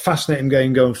a fascinating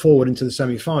game going forward into the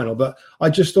semi-final. But I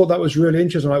just thought that was really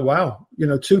interesting. Like, wow,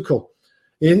 Tuchel,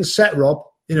 he didn't set Rob.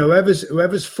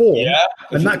 Whoever's form,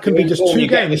 and that can be just 2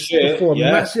 games before a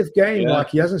massive game. Yeah. Like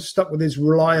he hasn't stuck with his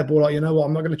reliable. Like, I'm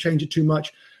not going to change it too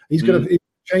much. He's going to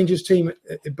change his team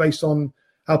based on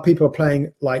how people are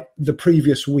playing like the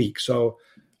previous week. So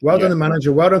well done the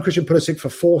manager, well done Christian Pulisic for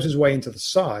forcing his way into the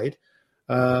side,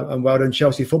 and well done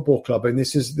Chelsea Football Club. And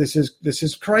this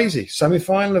is crazy.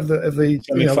 Semi-final of the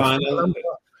semi-final.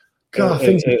 God,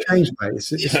 things have changed, mate.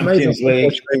 It's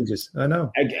amazing. Changes. I know.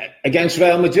 Against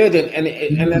Real Madrid, and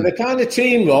they're the kind of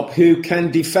team, Rob, who can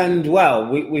defend well.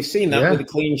 We've seen that with the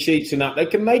clean sheets and that. They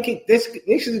can make it. This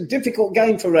is a difficult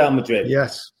game for Real Madrid.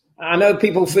 Yes. I know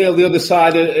people feel the other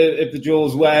side of the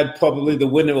draws where probably the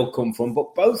winner will come from,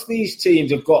 but both these teams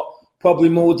have got probably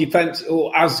more defense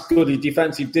or as good a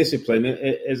defensive discipline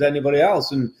as anybody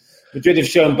else. And Madrid have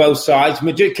shown both sides.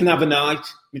 Madrid can have a night.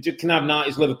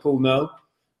 As Liverpool know.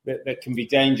 That can be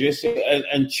dangerous.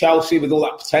 And Chelsea, with all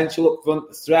that potential up front,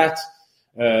 the threat.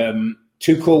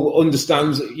 Tuchel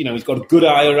understands, he's got a good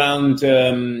eye around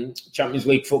Champions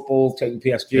League football, taking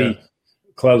PSG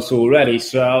close already.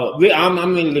 So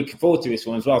I'm really looking forward to this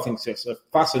one as well. I think it's a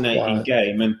fascinating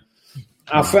game. And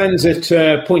our friends at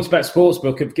PointsBet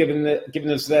Sportsbook have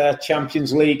given us their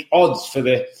Champions League odds for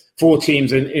the 4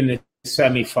 teams in the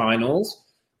semi-finals.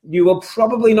 You will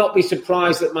probably not be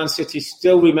surprised that Man City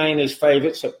still remain as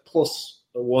favourites at plus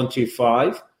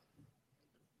 125.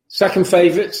 Second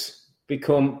favourites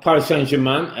become Paris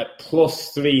Saint-Germain at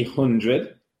plus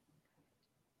 300.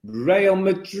 Real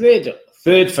Madrid,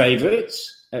 third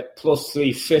favourites at plus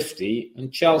 350.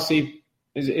 And Chelsea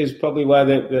is probably where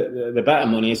the better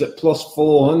money is at plus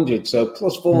 400. So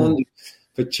plus 400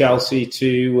 for Chelsea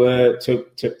to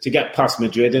get past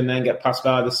Madrid and then get past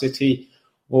either City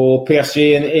or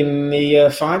PSG in the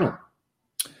final.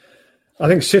 I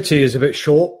think City is a bit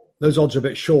short. Those odds are a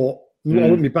bit short. I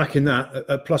wouldn't be backing that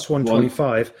at plus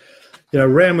 125.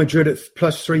 Real Madrid at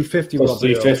plus 350. Plus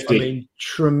 350. I mean,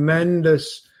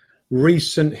 tremendous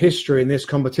recent history in this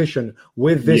competition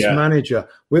with this manager,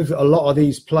 with a lot of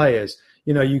these players.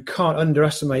 You can't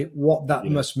underestimate what that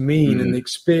must mean and the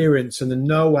experience and the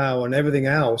know-how and everything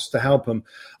else to help them.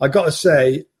 I got to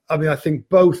say, I think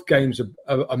both games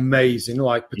are amazing,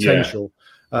 like potential.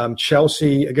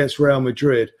 Chelsea against Real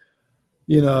Madrid,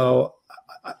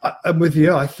 I'm with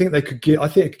you. I think it could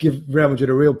give Real Madrid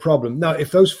a real problem. Now,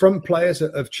 if those front players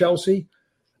of Chelsea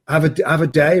have a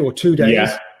day or 2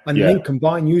 days and then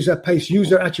combine, use their pace,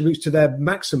 use their attributes to their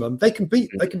maximum, they can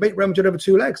beat Real Madrid over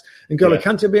 2 legs. And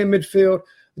Kante be in midfield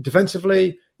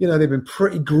defensively. They've been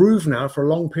pretty grooved now for a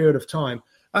long period of time.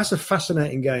 That's a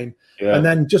fascinating game. Yeah. And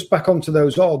then just back onto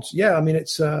those odds. Yeah, we love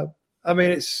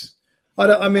it.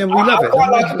 I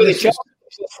quite like a bit of Chelsea.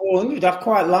 400. I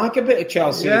quite like a bit of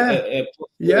Chelsea at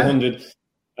 400.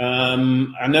 I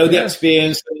know the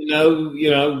experience.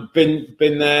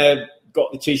 Been there,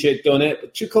 got the t-shirt, done it.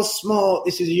 But Tuchel's smart.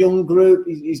 This is a young group.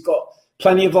 He's got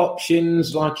plenty of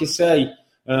options, like you say.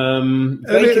 On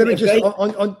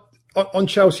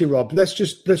Chelsea, Rob. Let's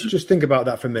just think about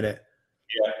that for a minute.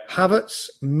 Yeah. Havertz,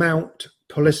 Mount,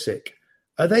 Pulisic.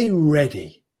 Are they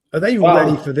ready? Are they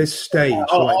ready for this stage?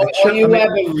 Are you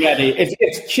ever ready?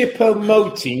 If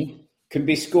Choupo-Moting can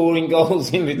be scoring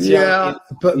goals in the Champions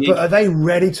League. But are they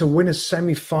ready to win a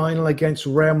semi-final against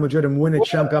Real Madrid and win a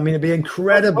champion? It'd be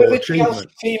incredible achievement.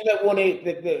 The team that won it,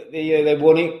 the year they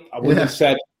won it, I wouldn't have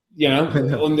said,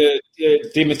 under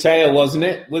Di Matteo, wasn't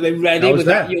it? Were they ready? I was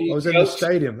there. I was in the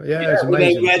stadium. Yeah, it was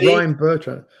amazing. Ryan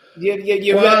Bertrand. You're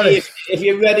ready. If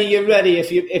you're ready, you're ready. If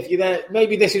you're there,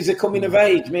 maybe this is a coming of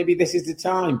age. Maybe this is the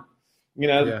time.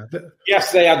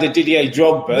 Yes, they had the Didier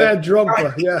Drogba. They're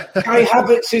Drogba, Kai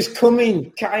Havertz is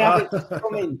coming.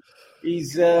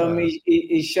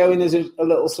 He's showing us a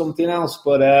little something else.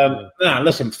 But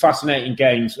listen, fascinating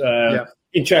games.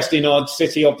 Interesting odds.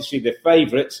 City, obviously, the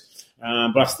favourites.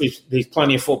 But there's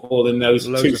plenty of football in those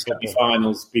two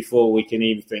semi-finals before we can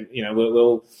even think.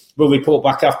 We'll report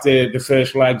back after the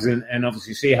first legs and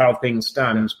obviously see how things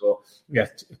stand. But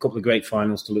a couple of great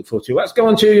finals to look forward to. Let's go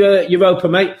on to Europa,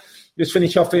 mate. Just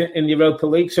finish off in the Europa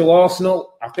League. So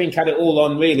Arsenal, I think, had it all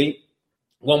on really.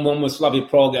 1-1 with Slavia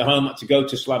Prague at home. Had to go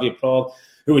to Slavia Prague,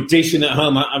 who were decent at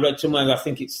home. I read somewhere I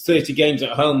think it's 30 games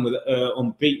at home with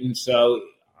unbeaten. So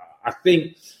I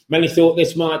think many thought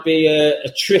this might be a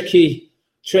tricky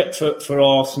trip for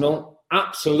Arsenal.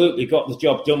 Absolutely got the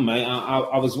job done, mate.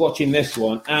 I was watching this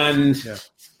one, and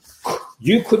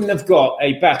you couldn't have got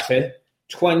a better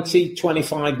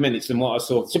 20-25 minutes than what I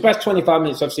saw. It's the best 25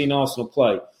 minutes I've seen Arsenal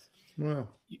play. Wow.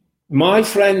 My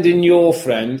friend and your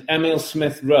friend, Emile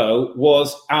Smith-Rowe,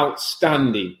 was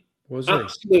outstanding. Was he?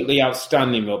 Absolutely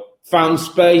outstanding, Rob. Found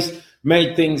space,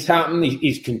 made things happen.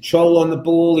 His control on the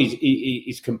ball,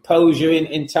 his composure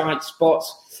in tight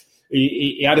spots.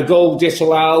 He had a goal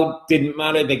disallowed, didn't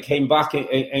matter. They came back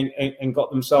and got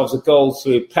themselves a goal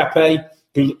through Pepe,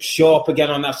 who looked sharp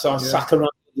again on that side, Saka on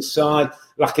the side,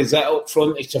 Lacazette up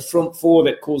front. It's a front four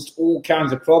that caused all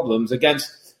kinds of problems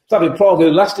against Slavia Prague, who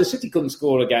Leicester City couldn't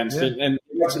score against, and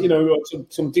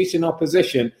some decent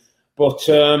opposition. But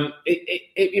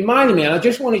it reminded me, and I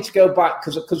just wanted to go back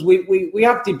because we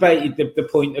have debated the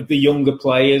point of the younger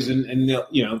players and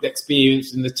the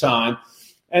experience and the time.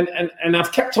 And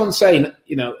I've kept on saying,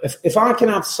 if I can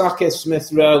have Saka,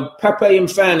 Smith-Rowe, Pepe, in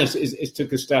fairness, is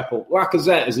took a step up.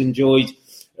 Lacazette has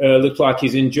looked like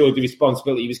he's enjoyed the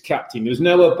responsibility. He was captain. There was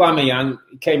no Aubameyang.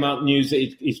 It came out news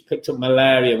that he's picked up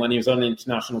malaria when he was on an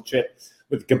international trip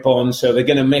with Gabon, so they're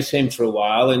going to miss him for a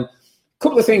while. And a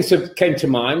couple of things that came to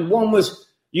mind. One was,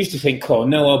 used to think, no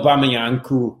Aubameyang,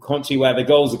 cool, can't see where the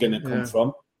goals are going to come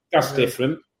from. That's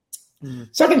different.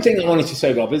 Second thing I wanted to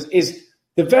say, Rob, is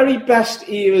the very best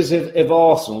eras of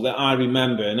Arsenal that I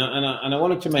remember, and I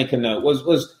wanted to make a note,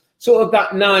 was sort of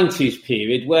that 90s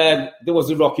period where there was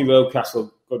the Rocky Rocastle,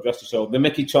 God rest his soul, the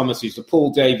Mickey Thomases, the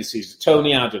Paul Davises, the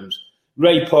Tony Adams,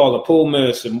 Ray Parlour, Paul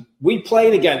Merson. We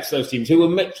played against those teams who were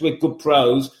mixed with good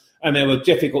pros, and they were a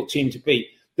difficult team to beat.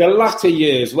 The latter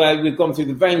years, where we've gone through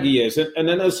the Wenger years,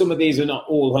 and I know some of these are not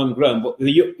all homegrown, but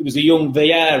it was a young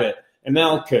Vieira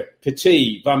Anelka,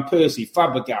 Petit, Van Persie,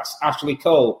 Fabregas, Ashley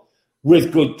Cole,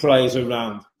 with good players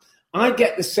around. I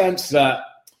get the sense that,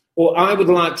 or I would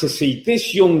like to see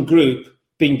this young group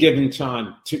being given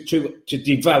time to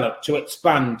develop, to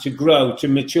expand, to grow, to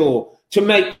mature, to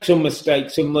make some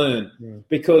mistakes and learn.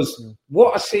 Because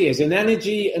what I see is an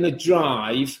energy and a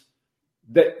drive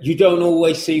that you don't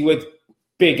always see with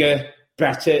bigger,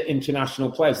 better international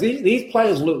players. These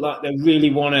players look like they really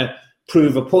want to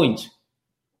prove a point.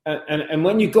 And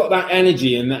when you've got that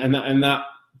energy and that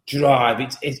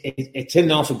drive, it's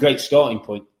enough a great starting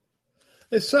point.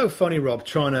 It's so funny, Rob,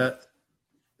 trying to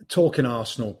talk in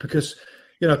Arsenal because,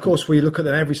 of course, we look at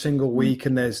them every single week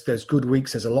and there's good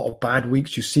weeks. There's a lot of bad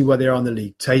weeks. You see where they are on the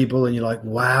league table and you're like,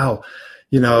 wow,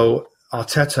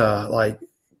 Arteta,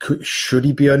 should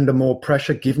he be under more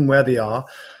pressure given where they are?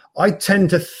 I tend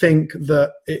to think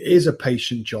that it is a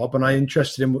patient job and I'm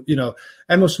interested in,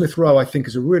 Emile Smith-Rowe, I think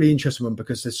is a really interesting one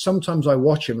because there's sometimes I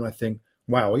watch him and I think,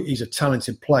 wow, he's a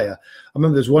talented player. I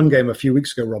remember there's one game a few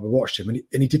weeks ago, Rob, I watched him and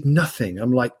he did nothing.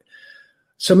 I'm like,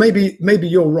 so maybe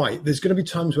you're right. There's going to be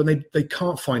times when they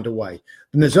can't find a way.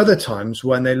 And there's other times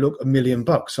when they look $1 million.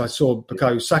 I saw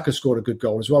Bukayo Saka scored a good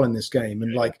goal as well in this game.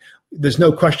 And there's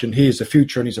no question he is the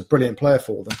future and he's a brilliant player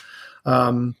for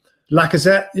them.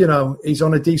 Lacazette, he's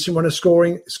on a decent run of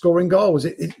scoring goals.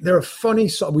 They're a funny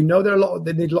side. We know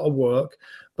they need a lot of work,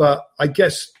 but I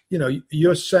guess,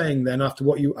 you're saying then after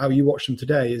how you watched them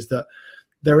today is that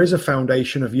there is a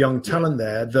foundation of young talent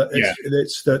there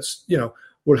that's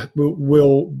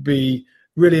will be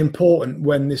really important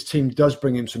when this team does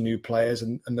bring in some new players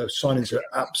and those signings are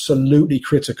absolutely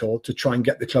critical to try and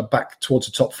get the club back towards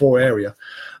the top 4 area.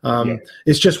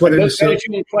 It's just whether those young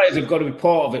players have got to be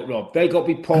part of it, Rob. They've got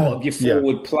to be part of your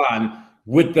forward plan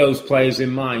with those players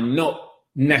in mind, not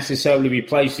necessarily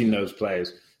replacing those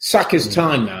players. Saka's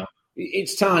time now.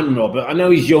 It's time, Rob. I know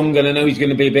he's young and I know he's going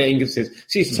to be a bit inconsistent.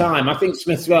 It's his time. I think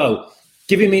Smith-Rowe,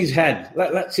 give him his head.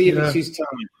 Let's see if it's his time.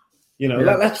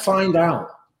 Let's find out.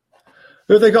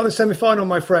 Who have they got in the semi-final,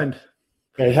 my friend?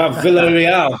 They have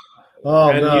Villarreal.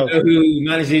 And you know who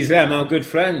manages them? Our good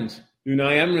friend,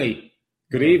 Unai Emery.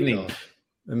 Good evening.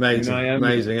 Amazing,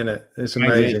 isn't it? It's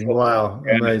amazing. Wow,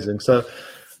 amazing. So,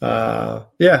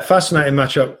 fascinating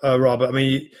matchup, Robert. I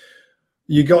mean,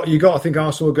 you got to think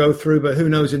Arsenal will go through, but who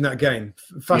knows in that game?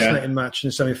 Fascinating match in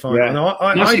the semi-final.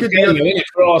 Yeah. Massive game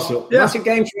for Arsenal. Massive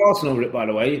game for Arsenal, by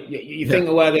the way. You think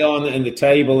of where they are in the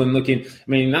table and looking. I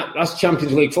mean, that's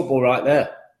Champions League football right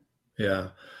there. Yeah,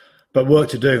 but work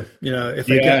to do. If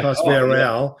they get past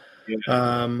Villarreal,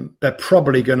 they're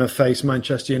probably going to face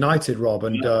Manchester United, Rob.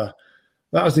 And that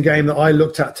was the game that I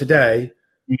looked at today.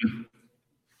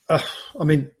 I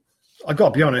mean, I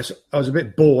got to be honest, I was a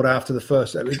bit bored after the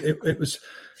first. It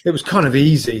was kind of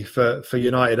easy for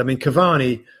United. I mean,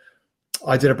 Cavani,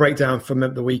 I did a breakdown from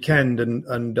the weekend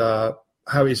and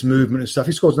how his movement and stuff.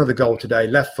 He scores another goal today,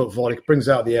 left foot volley, brings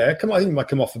it out of the air. I think it might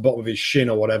come off the bottom of his shin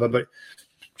or whatever, but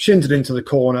shins it into the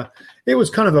corner. It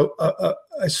was kind of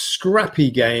a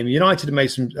scrappy game. United had made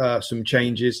some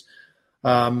changes,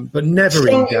 but never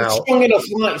in doubt. Strong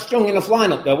enough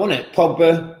lineup though, wasn't it?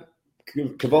 Pogba,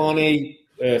 Cavani.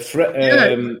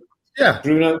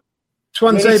 Bruno.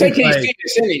 Tuanzebe played.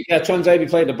 Tuanzebe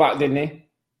played the back, didn't he?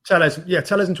 Telles and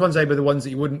Tuanzebe are the ones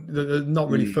that they're not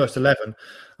really first 11.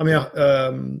 I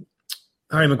mean,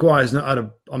 Harry Maguire's not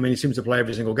had he seems to play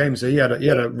every single game, so he had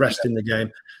a rest in the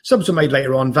game. Subs were made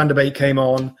later on. Van der Beek came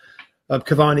on.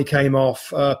 Cavani came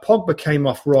off. Pogba came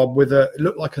off, Rob, it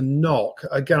looked like a knock.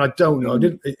 Again, I don't know.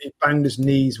 He banged his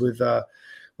knees with a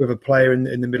player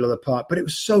in the middle of the park, but it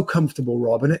was so comfortable,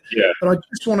 Rob. And I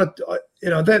just want to,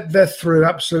 they're through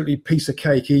absolutely piece of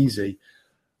cake easy.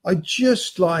 I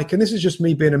just and this is just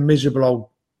me being a miserable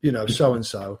old,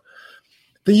 so-and-so,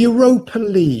 the Europa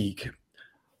League.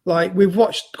 We've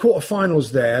watched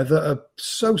quarterfinals there that are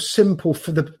so simple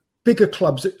for the bigger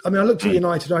clubs. I mean, I looked at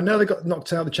United. I know they got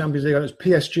knocked out of the Champions League. It was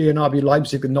PSG and RB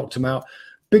Leipzig that knocked them out.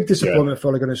 Big disappointment for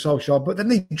Ole Gunnar Solskjaer. But then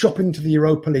they drop into the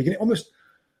Europa League and it almost...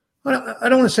 I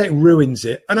don't want to say it ruins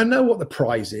it, and I know what the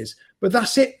prize is, but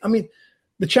that's it. I mean,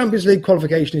 the Champions League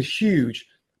qualification is huge,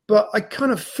 but I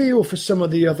kind of feel for some of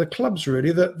the other clubs,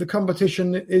 really, that the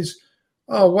competition is,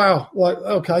 oh, wow,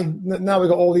 okay, now we've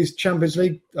got all these Champions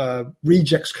League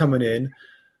rejects coming in.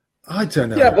 I don't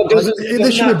know. Yeah, but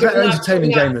this should be a better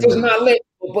entertaining game than that.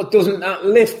 Doesn't that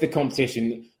lift the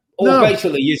competition? Or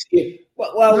basically,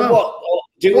 what?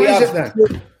 Do we have... Is it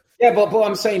then? Yeah, but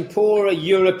I'm saying poorer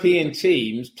European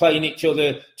teams playing each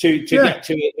other to get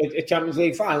to a Champions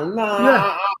League final. I'm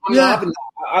not having that.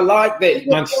 I like that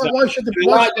Manchester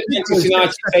United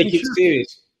take it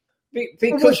serious.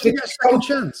 Because you get a second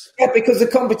chance. Yeah, because the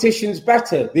competition's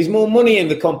better. There's more money in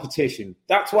the competition.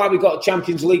 That's why we got a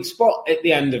Champions League spot at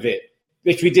the end of it,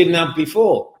 which we didn't have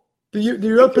before. The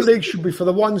Europa League should be for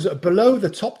the ones that are below the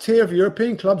top tier of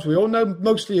European clubs. We all know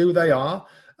mostly who they are.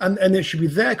 And it should be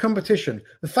their competition.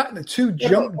 The fact that two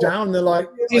jump down, they're like...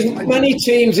 There's many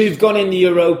teams who've gone in the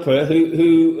Europa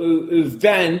who've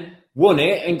then won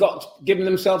it and given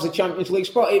themselves a Champions League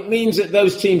spot. It means that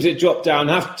those teams that drop down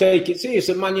have to take it serious.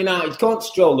 And Man United can't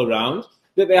stroll around,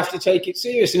 that they have to take it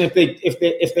serious. And if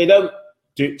they don't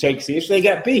take it serious, they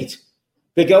get beat.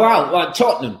 They go out, like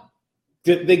Tottenham.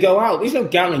 They go out. There's no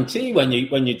guarantee when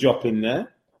you drop in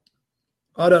there.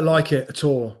 I don't like it at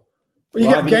all. Well, you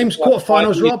get games,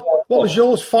 quarterfinals, Rob. What was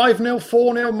yours? 5-0,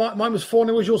 4-0? Mine was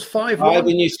 4-0. Was yours 5-1?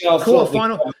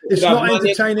 Quarterfinal. It's not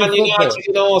entertaining football. United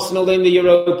and Arsenal in the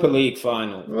Europa League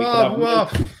final.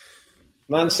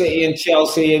 Man City and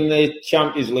Chelsea in the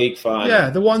Champions League final. Yeah,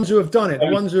 the ones who have done it.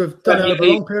 The ones who have done it over a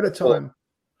long period of time.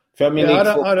 I'm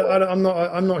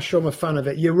not sure I'm a fan of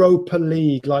it. Europa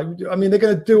League, they're going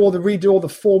to redo all the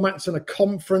formats and a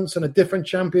conference and a different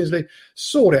Champions League.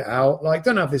 Sort it out.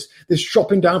 Don't have this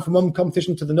shopping down from one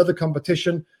competition to another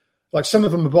competition. Some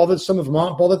of them are bothered, some of them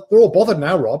aren't bothered. They're all bothered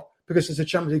now, Rob, because it's a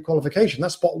Champions League qualification.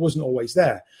 That spot wasn't always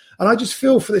there, and I just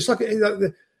feel for this.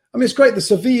 It's great the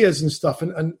Sevillas and stuff,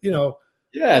 and you know.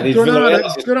 Yeah, Granada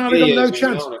got no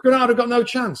chance. Granada got no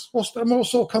chance. What sort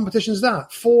of competition is that?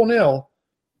 4-0.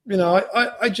 You know,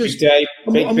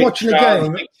 I'm watching a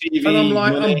game and I'm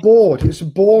like, I'm bored. It's a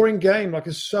boring game.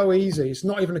 It's so easy. It's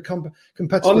not even a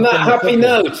competitive. On that happy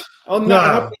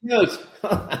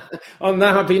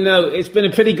note, it's been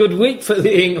a pretty good week for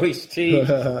the English team.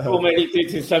 All made it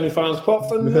to the semi-finals. Apart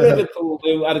from Liverpool,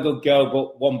 who had a good go,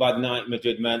 but one bad night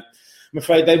Madrid meant. I'm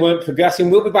afraid they weren't progressing.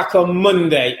 We'll be back on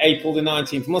Monday, April the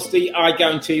 19th. Mustoe, I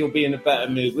guarantee you'll be in a better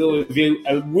mood. We'll review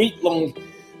a week-long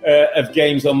of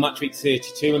games on Match Week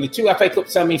 32, and the two FA Cup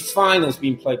semi-finals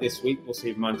being played this week. We'll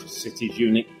see if Manchester City's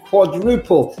unit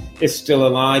quadruple is still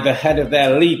alive ahead of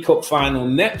their League Cup final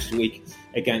next week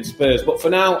against Spurs. But for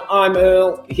now, I'm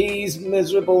Earle. He's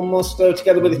miserable Mustoe,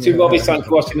 together with the two Robbies. Thanks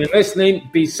for watching and listening.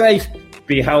 Be safe,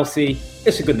 be healthy.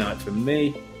 It's a good night from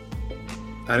me.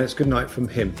 And it's good night from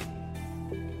him.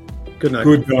 Good night.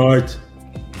 Good night.